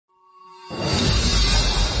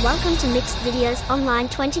Welcome to Mixed Videos Online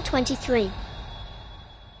 2023.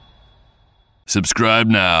 Subscribe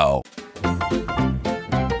now.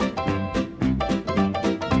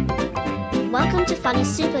 Welcome to Funny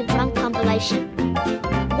Super Drunk Compilation.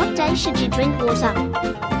 What day should you drink water?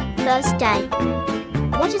 First day.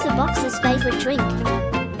 What is a boxer's favorite drink?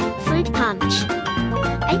 Fruit punch.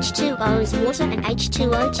 H2O is water and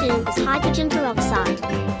H2O2 is hydrogen peroxide.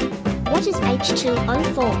 What is H2O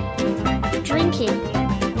for? Drinking.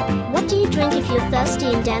 What do you drink if you're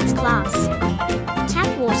thirsty in dance class?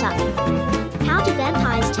 Tap water. How do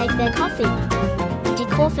vampires take their coffee?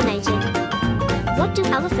 Decaffeinated. What do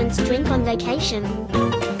elephants drink on vacation?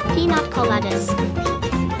 Peanut coladas.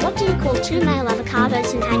 What do you call two male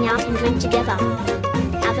avocados who hang out and drink together?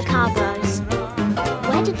 Avocados.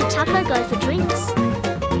 Where did the taco go for drinks?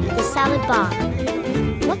 The salad bar.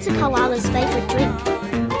 What's a koala's favorite drink?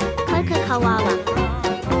 Coca-Cola.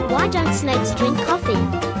 Why don't snakes drink coffee?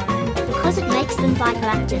 Because it makes them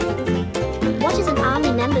hyperactive. What is an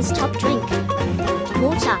army member's top drink?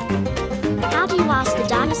 Water. How do you ask a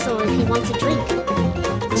dinosaur if he wants a drink?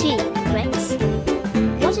 Tea, Rex.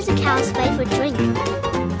 What is a cow's favorite drink?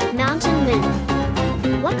 Mountain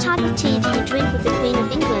Dew. What type of tea do you drink with the Queen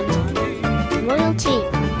of England? Royal tea.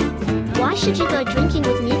 Why should you go drinking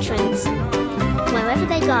with neutrons? Wherever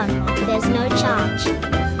they go, there's no charge.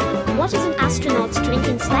 What is an astronaut's drink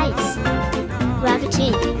in space?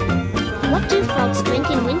 Gravity. What do frogs drink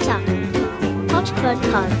in winter? Hot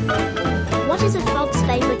cocoa. What is a frog's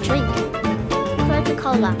favorite drink?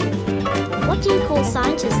 Coca-Cola. What do you call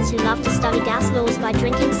scientists who love to study gas laws by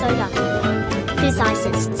drinking soda?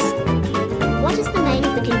 Physicists. What is the name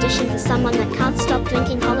of the condition for someone that can't stop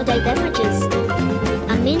drinking holiday beverages?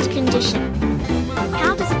 A mint condition.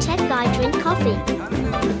 How does a tech guy drink coffee?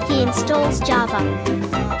 He installs Java.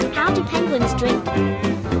 How do penguins drink?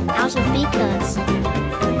 Out of beakers.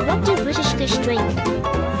 What do British fish drink?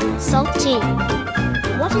 Salt tea.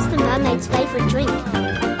 What is the mermaid's favorite drink?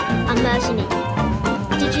 A martini.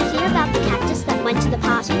 Did you hear about the cactus that went to the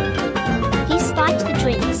party? He spiked the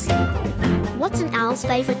drinks. What's an owl's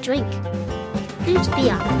favorite drink? Boot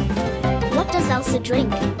beer. What does Elsa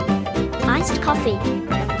drink? Iced coffee.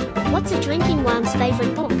 What's a drinking worm's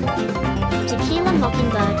favorite book? Tequila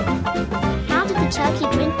Mockingbird. How did the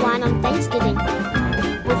turkey drink wine on Thanksgiving?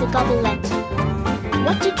 With a goblet.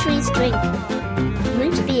 What do trees drink?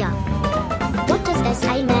 Root beer. What does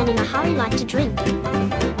SA man in a hurry like to drink?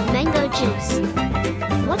 Mango juice.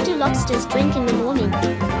 What do lobsters drink in the morning?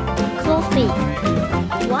 Coffee.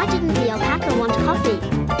 Why didn't the alpaca want coffee?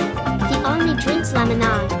 He only drinks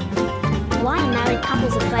lemonade. Why are married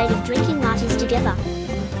couples afraid of drinking lattes together?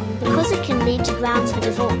 Because it can lead to grounds for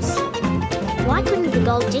divorce. Why couldn't the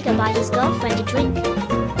gold digger buy his girlfriend a drink?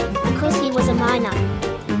 Because he was a minor.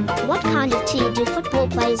 What kind of tea do football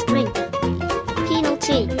players drink? Penal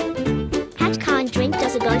tea. What kind of drink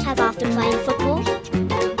does a goat have after playing football?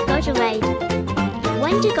 Goatorade.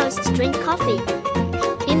 When do ghosts drink coffee?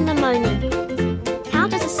 In the morning. How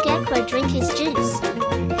does a scarecrow drink his juice?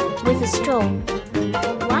 With a straw.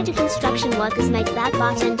 Why do construction workers make bad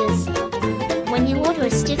bartenders? When you order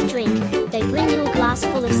a stiff drink, they bring you a glass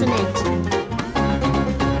full of cement.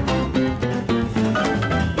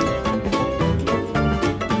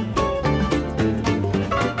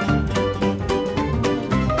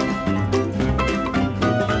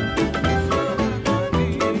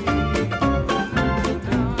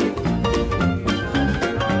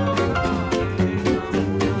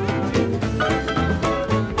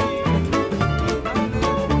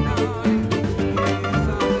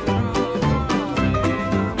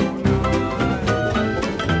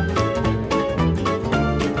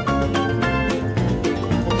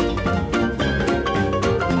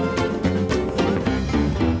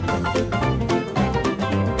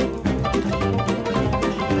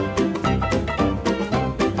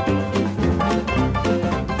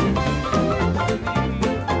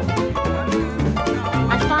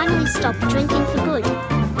 Stopped drinking for good.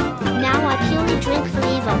 Now I purely drink for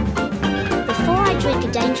evil. Before I drink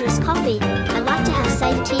a dangerous coffee, I like to have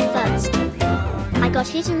safe tea first. I got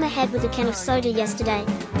hit in the head with a can of soda yesterday.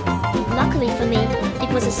 Luckily for me,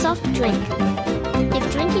 it was a soft drink.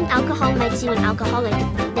 If drinking alcohol makes you an alcoholic,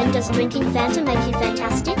 then does drinking Fanta make you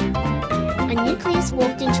fantastic? A nucleus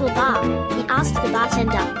walked into a bar. He asked the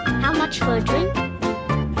bartender, "How much for a drink?"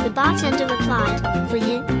 The bartender replied, "For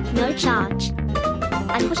you, no charge."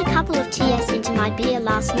 I put a couple of TS into my beer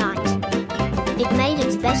last night. It made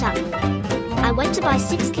it better. I went to buy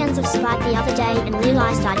 6 cans of Sprite the other day and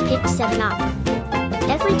realized I'd picked 7 up.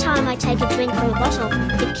 Every time I take a drink from a bottle,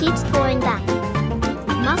 it keeps pouring back.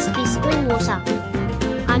 Must be spring water.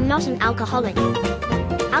 I'm not an alcoholic.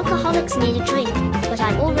 Alcoholics need a drink, but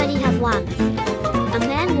I already have one. A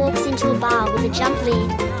man walks into a bar with a jump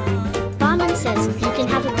lead. Barman says, you can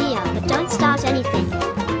have a beer, but don't start anything.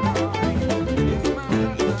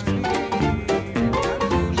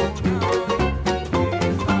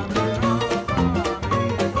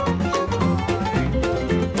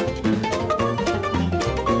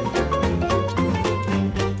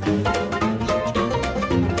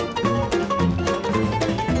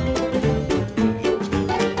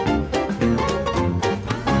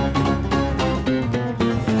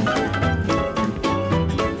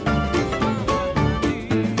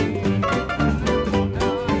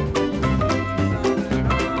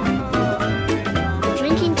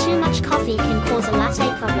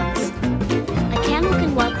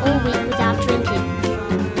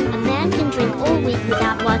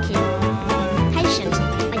 Without working. Patient,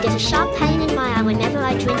 I get a sharp pain in my eye whenever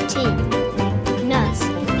I drink tea. Nurse,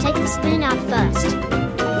 take the spoon out first.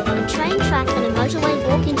 A train track and a motorway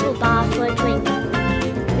walk into a bar for a drink.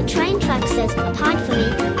 The train track says, a pint for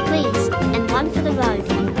me, please, and one for the road.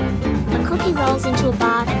 A cookie rolls into a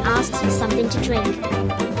bar and asks for something to drink.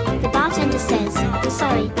 The bartender says,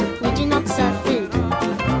 sorry, we do not serve food.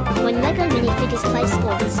 When Lego minifigures play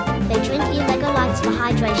sports, they drink Lego lights for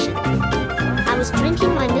hydration. I was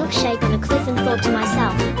drinking my milkshake on a cliff and thought to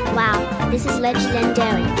myself, wow, this is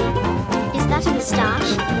legendary. Is that a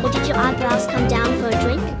moustache, or did your eyebrows come down for a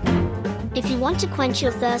drink? If you want to quench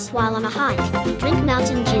your thirst while on a hike, drink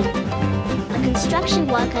Mountain Dew. A construction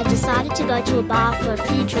worker decided to go to a bar for a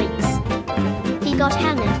few drinks. He got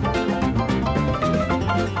hammered.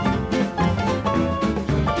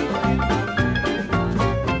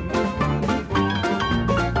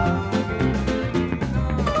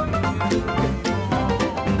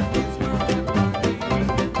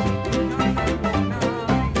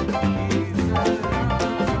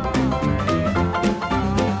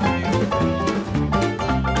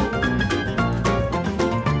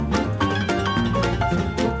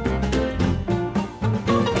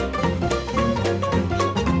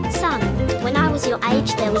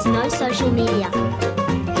 There was no social media.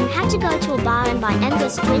 You had to go to a bar and buy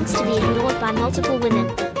endless drinks to be ignored by multiple women.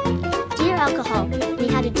 Dear alcohol, we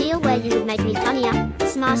had a deal where you would make me funnier,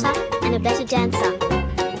 smarter, and a better dancer.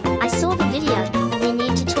 I saw the video, we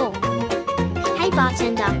need to talk. Hey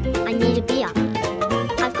bartender, I need a beer.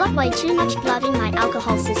 I've got way too much blood in my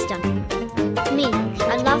alcohol system. Me,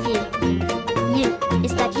 I love you. You,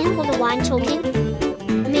 is that you or the wine talking?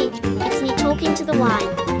 Me, it's me talking to the wine.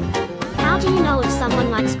 How do you know if someone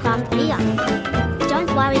likes craft beer? Don't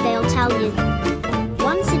worry, they'll tell you.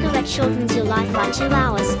 One cigarette shortens your life by 2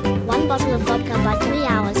 hours, one bottle of vodka by 3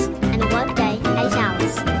 hours, and a workday, 8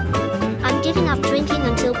 hours. I'm giving up drinking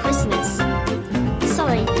until Christmas.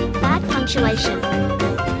 Sorry, bad punctuation.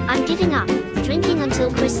 I'm giving up drinking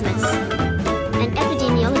until Christmas. An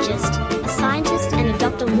epidemiologist, a scientist, and a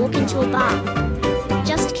doctor walk into a bar.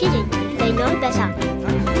 Just kidding, they know better.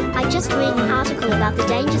 I just read an article about the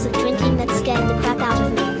dangers of drinking that scared the crap out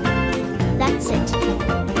of me. That's it.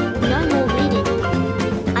 No more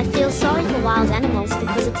reading. I feel sorry for wild animals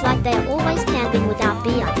because it's like they are always camping without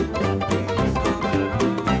beer.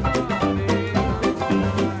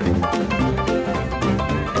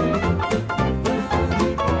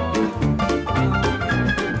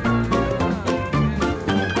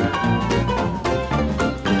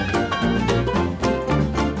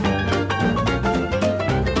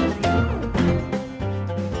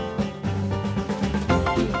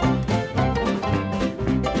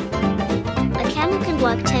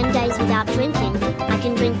 Work 10 days without drinking, I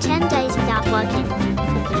can drink 10 days without working.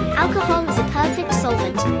 Alcohol is a perfect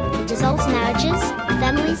solvent. It dissolves marriages,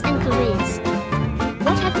 families and careers.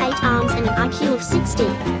 What have 8 arms and an IQ of 60?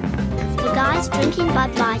 For guys drinking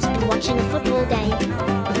Bud Light and watching a football game.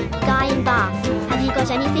 Guy in bar, have you got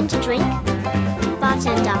anything to drink?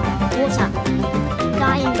 Bartender, water.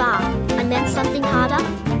 Guy in bar, I meant something harder?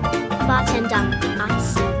 Bartender,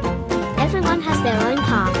 ice. Everyone has their own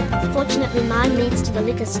path. Fortunately mine leads to the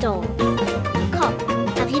liquor store. Cop,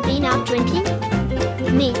 have you been out drinking?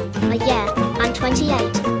 Me, yeah, I'm 28.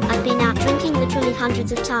 I've been out drinking literally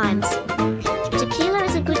hundreds of times. Tequila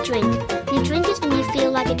is a good drink. You drink it and you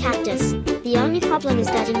feel like a cactus. The only problem is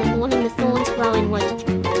that in the morning the thorns grow inward.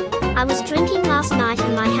 I was drinking last night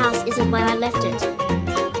and my house isn't where I left it.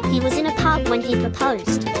 He was in a pub when he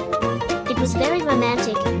proposed. It was very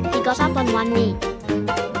romantic. He got up on one knee.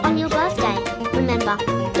 On your birthday, remember,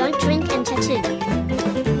 don't drink and tattoo.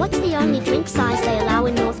 What's the only drink size they allow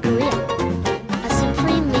in North Korea? A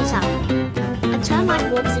supreme liter. A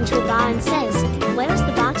termite walks into a bar and says, where is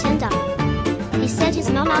the bartender? He said his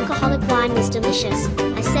non-alcoholic wine was delicious.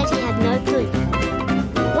 I said he had no proof.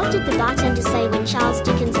 bartender say when Charles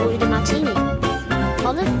Dickens ordered a martini?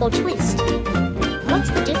 Olive or twist? What's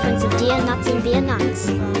the difference of deer nuts and beer nuts?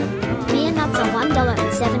 Beer nuts are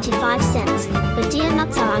 $1.75, but deer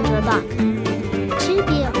nuts are under $1. Two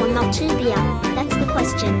beer or not two beer? That's the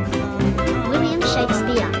question. William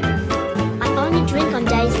Shakespeare. I only drink on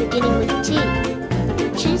days beginning with T.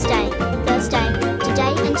 Tuesday, Thursday,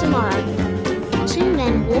 today and tomorrow. Two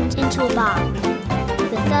men walked into a bar.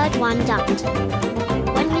 The third one ducked.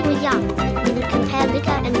 When we were young, we would compare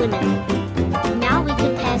liquor and women. Now we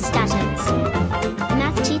compare statins.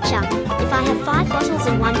 Math teacher, if I have 5 bottles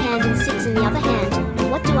in one hand and 6 in the other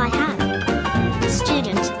hand, what do I have?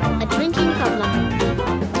 Student, a drinking problem.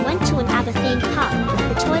 Went to an ABBA-themed pub.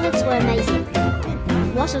 The toilets were amazing.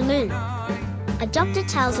 Waterloo. A doctor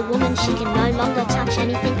tells a woman she can no longer touch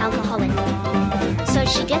anything alcoholic. So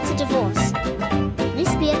she gets a divorce.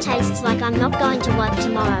 This beer tastes like I'm not going to work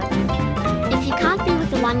tomorrow. If you can't be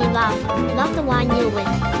with the one you love, love the wine you're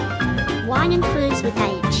with. Wine improves with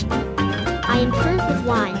age. I improve with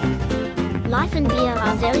wine. Life and beer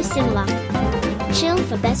are very similar. Chill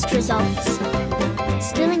for best results.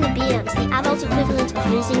 Spilling a beer is the adult equivalent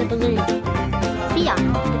of losing a balloon. Beer,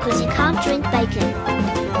 because you can't drink bacon.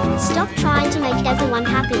 Stop trying to make everyone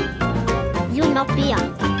happy. You're not beer.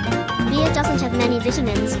 Beer doesn't have many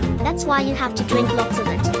vitamins, that's why you have to drink lots of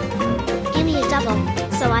it. Give me a double,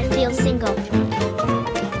 so I feel single.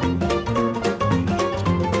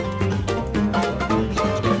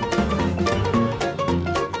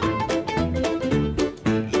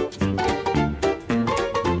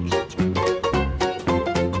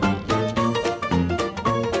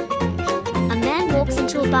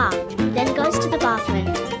 Bar, then goes to the bathroom.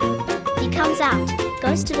 He comes out,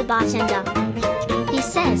 goes to the bartender. He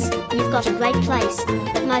says, "You've got a great place,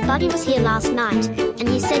 but my buddy was here last night, and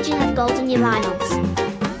he said you have golden urinals.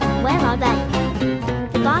 Where are they?"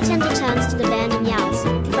 The bartender turns to the band and yells,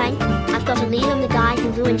 "Frank, I've got a lead on the guy who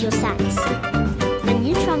ruined your sax." A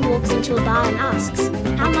neutron walks into a bar and asks,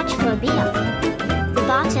 "How much for a beer?" The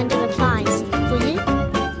bartender replies, "For you?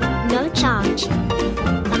 No charge."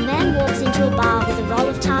 A man walks into a bar with a roll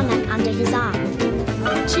of tarmac under his arm.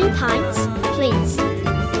 2 pints, please.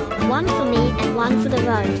 1 for me and 1 for the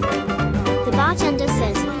road. The bartender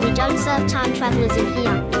says, "We don't serve time travelers in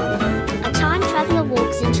here." A time traveler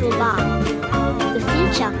walks into a bar. The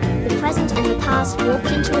future, the present and the past walk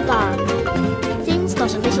into a bar. Things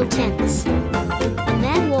got a little tense. A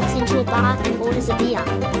man walks into a bar and orders a beer.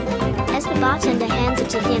 As the bartender hands it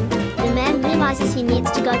to him, the man realizes he needs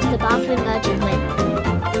to go to the bathroom urgently.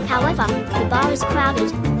 However, the bar is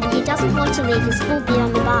crowded, and he doesn't want to leave his full beer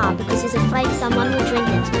on the bar because he's afraid someone will drink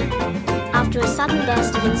it. After a sudden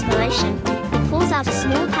burst of inspiration, he pulls out a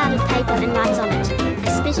small pad of paper and writes on it, "I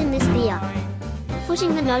spit in this beer."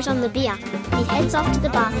 Putting the note on the beer, he heads off to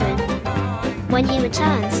the bathroom. When he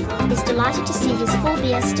returns, he's delighted to see his full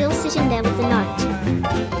beer still sitting there with the note.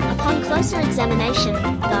 Upon closer examination,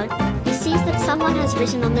 though, he sees that someone has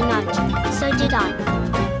written on the note, "So did I."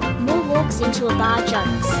 Moore walks into a bar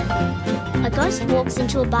jokes. A ghost walks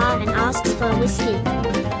into a bar and asks for a whiskey.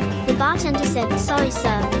 The bartender said, "Sorry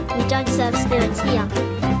sir, we don't serve spirits here."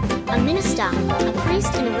 A minister, a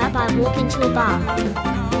priest and a rabbi walk into a bar.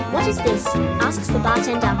 "What is this?" asks the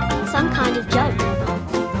bartender, "some kind of joke?"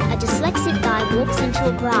 A dyslexic guy walks into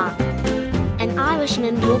a bar. An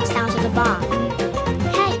Irishman walks out of a bar.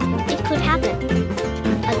 Hey, it could happen.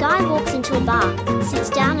 A guy walks into a bar, sits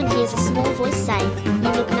down and hears a small voice say, "You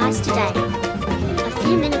look nice today." A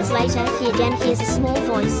few minutes later he again hears a small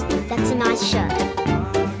voice, "That's a nice shirt."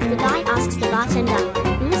 The guy asks the bartender,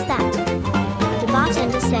 "Who is that?" The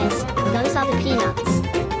bartender says, "Those are the peanuts.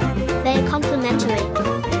 They are complimentary."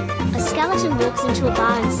 A skeleton walks into a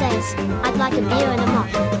bar and says, "I'd like a beer and a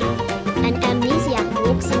mop." An amnesiac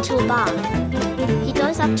walks into a bar. He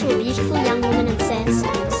goes up to a beautiful young woman and says,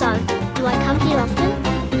 "So, do I come here often?"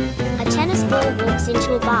 A tennis ball walks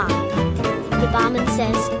into a bar. The barman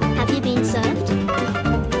says, "Have you been served?"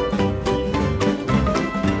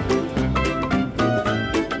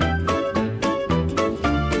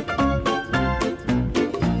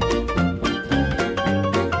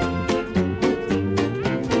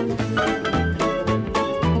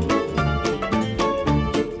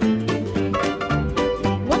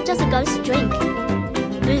 What does a ghost drink?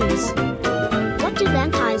 Booze. What do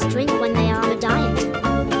vampires drink when they are on a diet?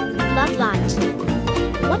 Bud Light.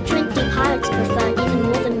 What drink do pirates prefer even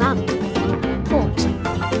more than rum? Port.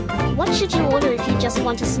 What should you order if you just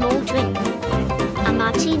want a small drink? A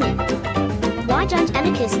martini. Why don't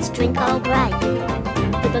anarchists drink Earl Grey?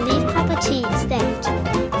 The belief proper tea is theft.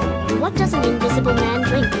 What does an invisible man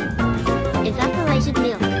drink? Evaporated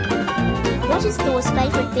milk. What is Thor's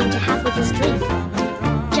favorite thing to have with his drink?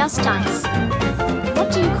 Just ice.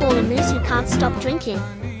 What do you call a moose who can't stop drinking?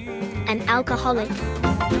 An alcoholic.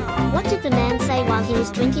 What did the man say while he was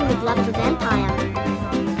drinking the blood of a vampire?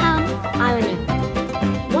 Irony.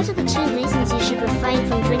 What are the 2 reasons you should refrain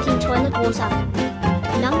from drinking toilet water?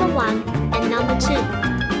 Number 1 and number 2.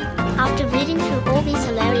 After reading through all these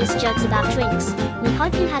hilarious jokes about drinks, we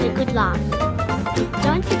hope you had a good laugh.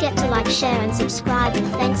 Don't forget to like, share and subscribe, and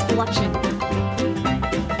thanks for watching.